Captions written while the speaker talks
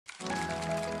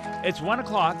It's 1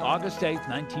 o'clock, August 8,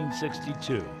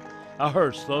 1962. A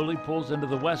hearse slowly pulls into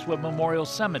the Westwood Memorial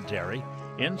Cemetery.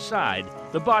 Inside,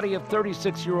 the body of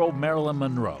 36-year-old Marilyn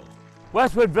Monroe.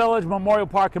 Westwood Village Memorial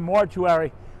Park and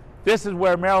Mortuary. This is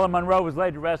where Marilyn Monroe was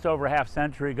laid to rest over a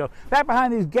half-century ago. Back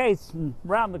behind these gates and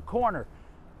around the corner.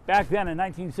 Back then in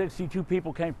 1962,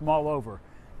 people came from all over.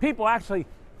 People actually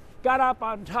got up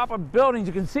on top of buildings.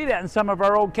 You can see that in some of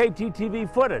our old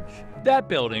KTTV footage. That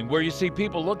building where you see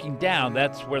people looking down,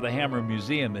 that's where the Hammer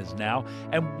Museum is now.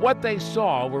 And what they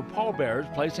saw were pallbearers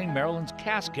placing Marilyn's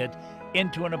casket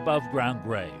into an above-ground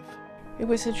grave. It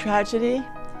was a tragedy.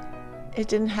 It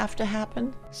didn't have to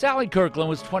happen. Sally Kirkland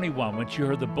was 21 when she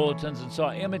heard the bulletins and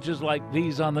saw images like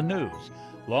these on the news,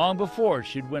 long before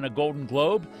she'd win a Golden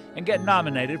Globe and get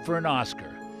nominated for an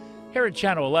Oscar. Here at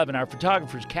Channel 11, our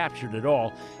photographers captured it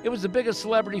all. It was the biggest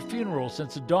celebrity funeral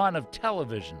since the dawn of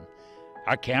television.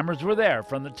 Our cameras were there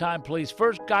from the time police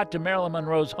first got to Marilyn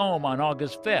Monroe's home on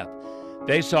August 5th.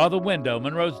 They saw the window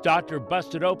Monroe's doctor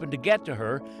busted open to get to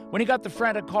her when he got the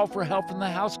frantic call for help from the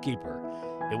housekeeper.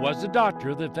 It was the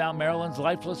doctor that found Marilyn's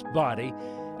lifeless body,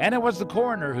 and it was the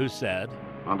coroner who said,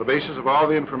 "On the basis of all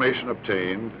the information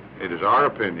obtained, it is our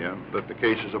opinion that the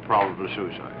case is a probable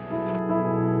suicide."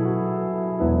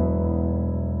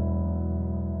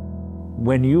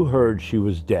 When you heard she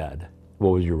was dead, what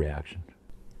was your reaction?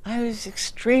 I was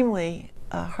extremely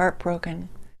heartbroken.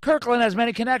 Kirkland has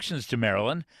many connections to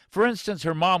Marilyn. For instance,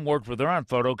 her mom worked with her on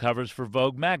photo covers for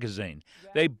Vogue magazine.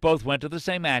 They both went to the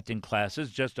same acting classes,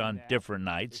 just on different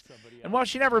nights. And while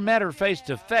she never met her face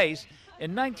to face,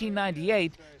 in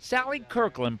 1998, Sally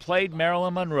Kirkland played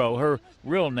Marilyn Monroe, her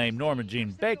real name Norma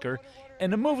Jean Baker,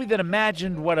 in a movie that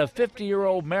imagined what a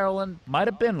 50-year-old Marilyn might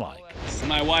have been like.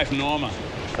 My wife, Norma.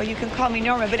 Well, you can call me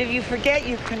Norma, but if you forget,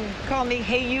 you can call me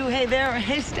Hey You, Hey There,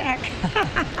 Haystack.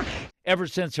 Ever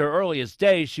since her earliest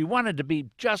days, she wanted to be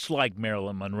just like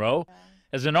Marilyn Monroe.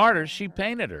 As an artist, she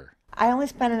painted her. I only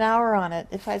spent an hour on it.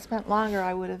 If I'd spent longer,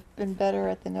 I would have been better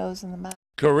at the nose and the mouth.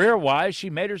 Career-wise, she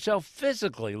made herself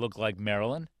physically look like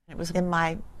Marilyn. It was in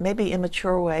my maybe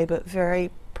immature way, but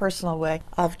very personal way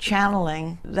of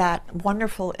channeling that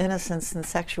wonderful innocence and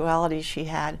sexuality she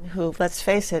had, who, let's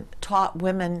face it, taught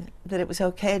women that it was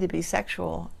okay to be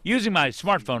sexual. Using my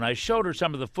smartphone, I showed her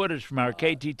some of the footage from our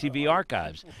KTTV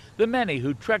archives, the many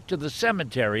who trekked to the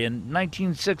cemetery in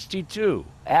 1962.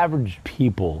 Average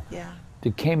people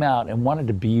that came out and wanted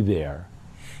to be there.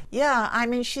 Yeah, I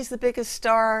mean, she's the biggest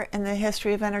star in the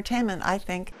history of entertainment, I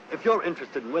think. If you're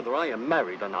interested in whether I am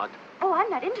married or not... Oh, I'm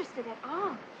not interested at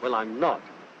all. Well, I'm not.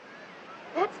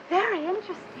 That's very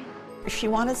interesting. She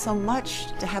wanted so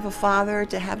much to have a father,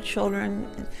 to have children.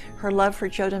 Her love for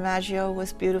Joe DiMaggio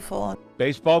was beautiful.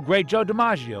 Baseball great Joe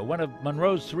DiMaggio, one of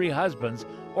Monroe's 3 husbands,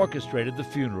 orchestrated the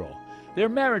funeral. Their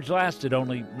marriage lasted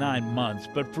only 9 months,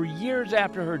 but for years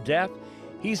after her death,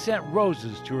 he sent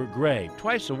roses to her grave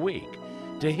twice a week.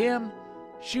 To him,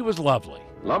 she was lovely.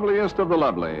 Loveliest of the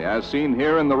lovely, as seen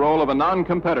here in the role of a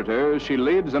non-competitor, she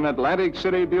leads an Atlantic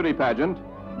City beauty pageant.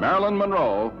 Marilyn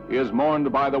Monroe is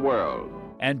mourned by the world.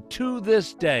 And to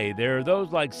this day, there are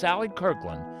those like Sally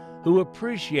Kirkland who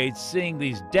appreciate seeing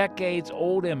these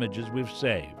decades-old images we've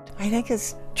saved. I think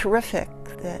it's terrific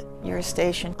that your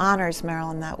station honors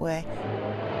Marilyn that way.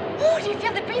 Oh, do you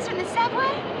feel the breeze from the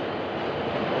subway?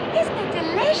 Isn't it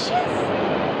delicious?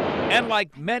 And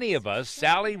like many of us,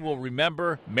 Sally will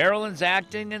remember Marilyn's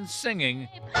acting and singing,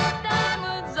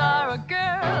 Diamonds are a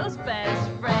girl's best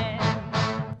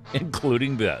friend,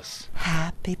 including this.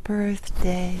 Happy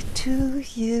birthday to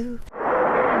you.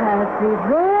 Happy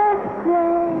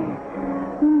birthday,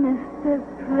 Mr.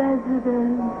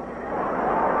 President.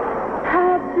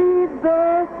 Happy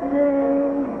birthday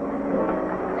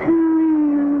to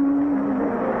you.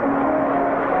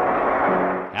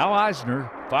 Al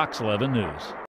Eisner, Fox 11 News.